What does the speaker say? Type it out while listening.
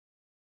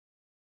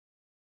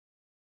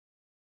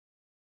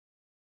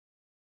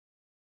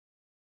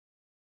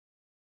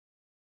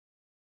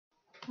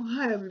Well,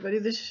 hi everybody,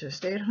 this is your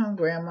stay-at-home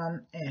grandma,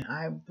 and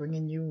I'm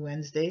bringing you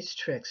Wednesday's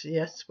tricks.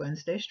 Yes,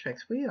 Wednesday's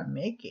tricks. We are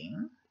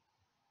making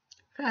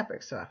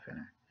fabric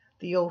softener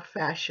the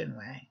old-fashioned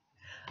way,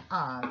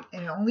 and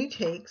it only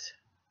takes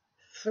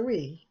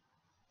three.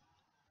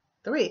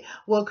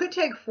 Well, it could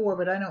take four,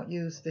 but I don't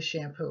use the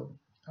shampoo,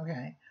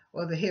 okay,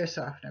 or the hair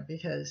softener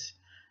because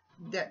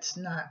that's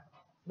not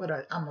what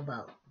I'm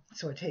about.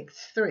 So it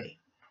takes three.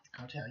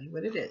 I'll tell you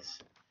what it is.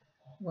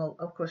 Well,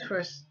 of course,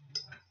 first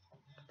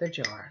the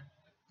jar.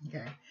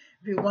 Okay,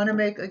 if you want to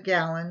make a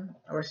gallon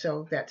or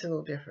so, that's a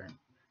little different.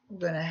 We're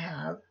going to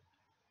have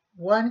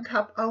 1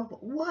 cup of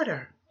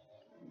water.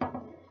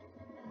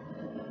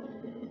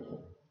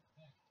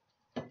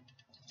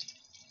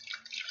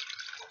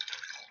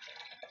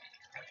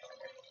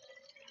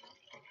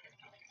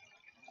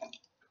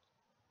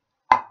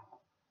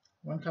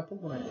 One cup of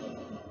water.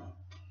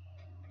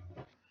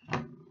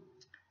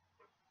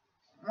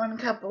 1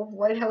 cup of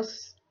White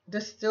House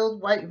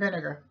distilled white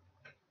vinegar.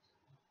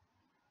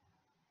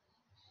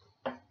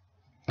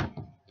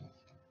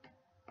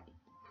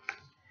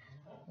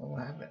 We'll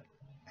have it.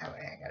 Oh,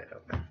 I got it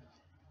open.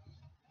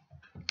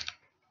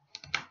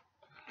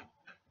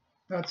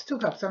 No, it's 2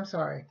 cups. I'm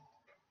sorry.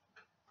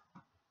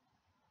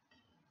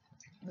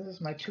 This is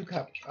my 2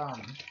 cup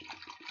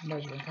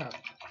measuring cup.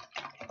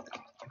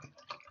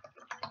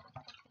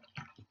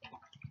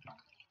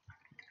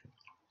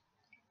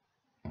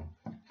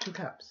 Two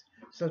cups.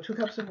 So 2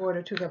 cups of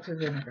water, 2 cups of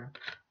vinegar.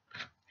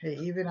 Hey,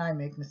 even I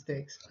make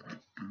mistakes.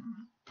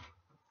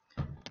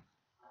 I'm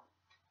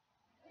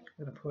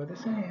going to pour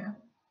this in here.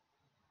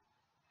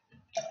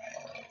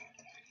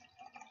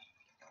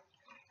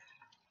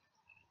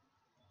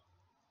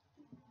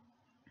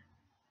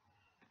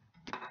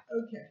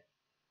 Okay.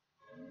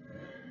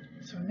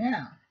 So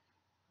now,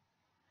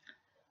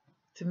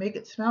 to make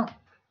it smell,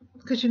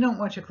 because you don't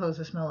want your clothes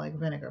to smell like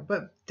vinegar,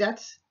 but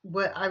that's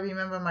what I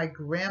remember my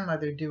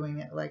grandmother doing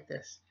it like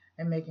this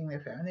and making their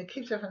fabric, and it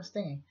keeps it from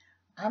stinging.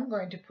 I'm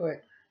going to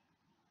put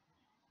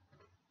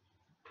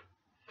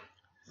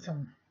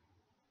some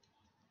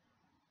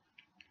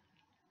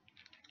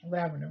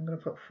lavender. I'm going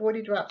to put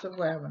 40 drops of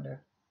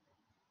lavender.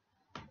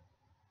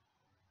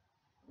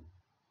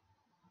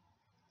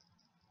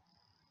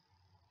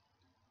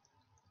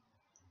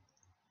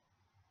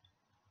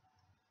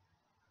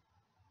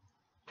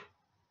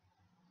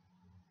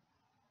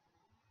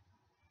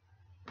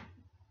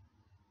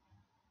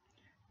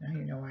 Now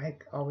you know I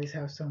always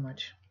have so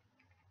much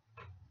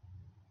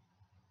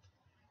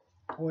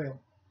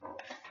oil.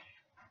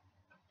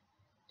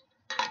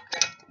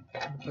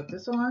 I'll put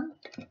this on.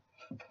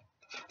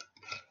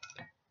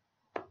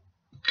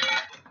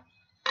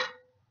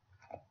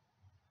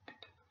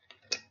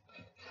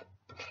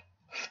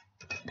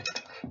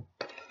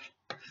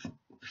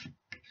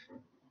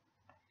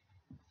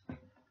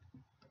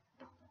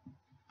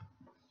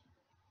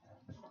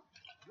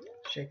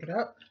 Shake it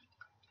up.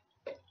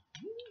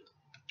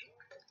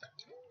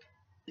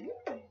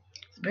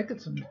 It's making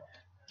some,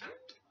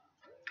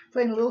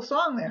 playing a little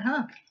song there,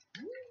 huh?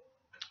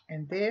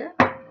 And there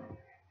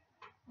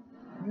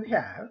you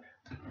have,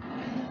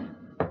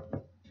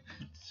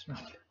 smell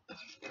it.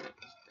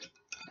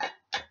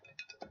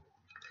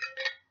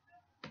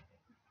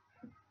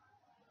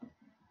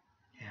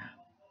 Yeah,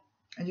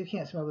 and you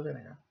can't smell the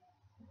vinegar.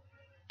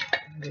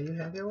 And there you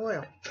have your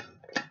oil.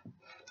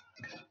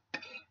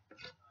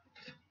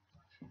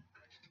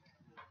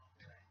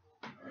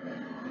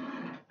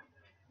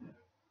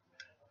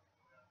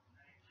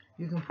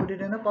 You can put it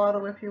in a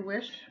bottle if you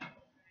wish,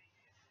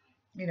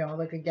 you know,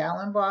 like a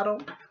gallon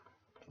bottle.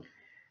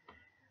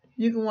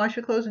 You can wash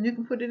your clothes and you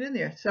can put it in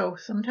there. So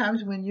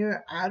sometimes when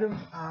you're out of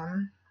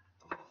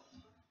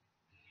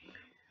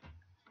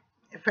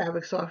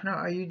fabric softener,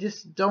 or you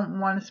just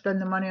don't want to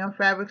spend the money on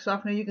fabric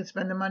softener, you can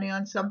spend the money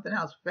on something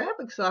else.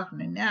 Fabric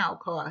softener now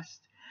costs,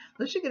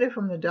 let's you get it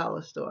from the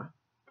dollar store.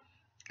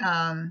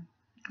 I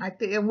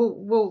think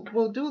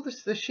we'll do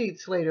the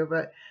sheets later,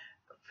 but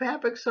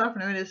fabric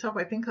softener in itself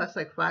I think costs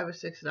like $5 or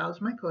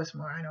 $6. Might cost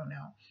more, I don't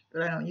know,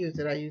 but I don't use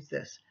it. I use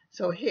this.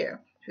 So here,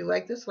 if you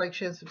like this, like,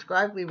 share, and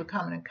subscribe. Leave a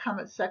comment in the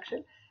comment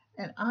section,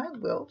 and I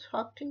will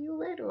talk to you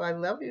later. I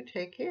love you.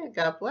 Take care.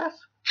 God bless.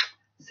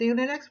 See you in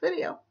the next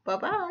video. Bye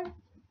bye.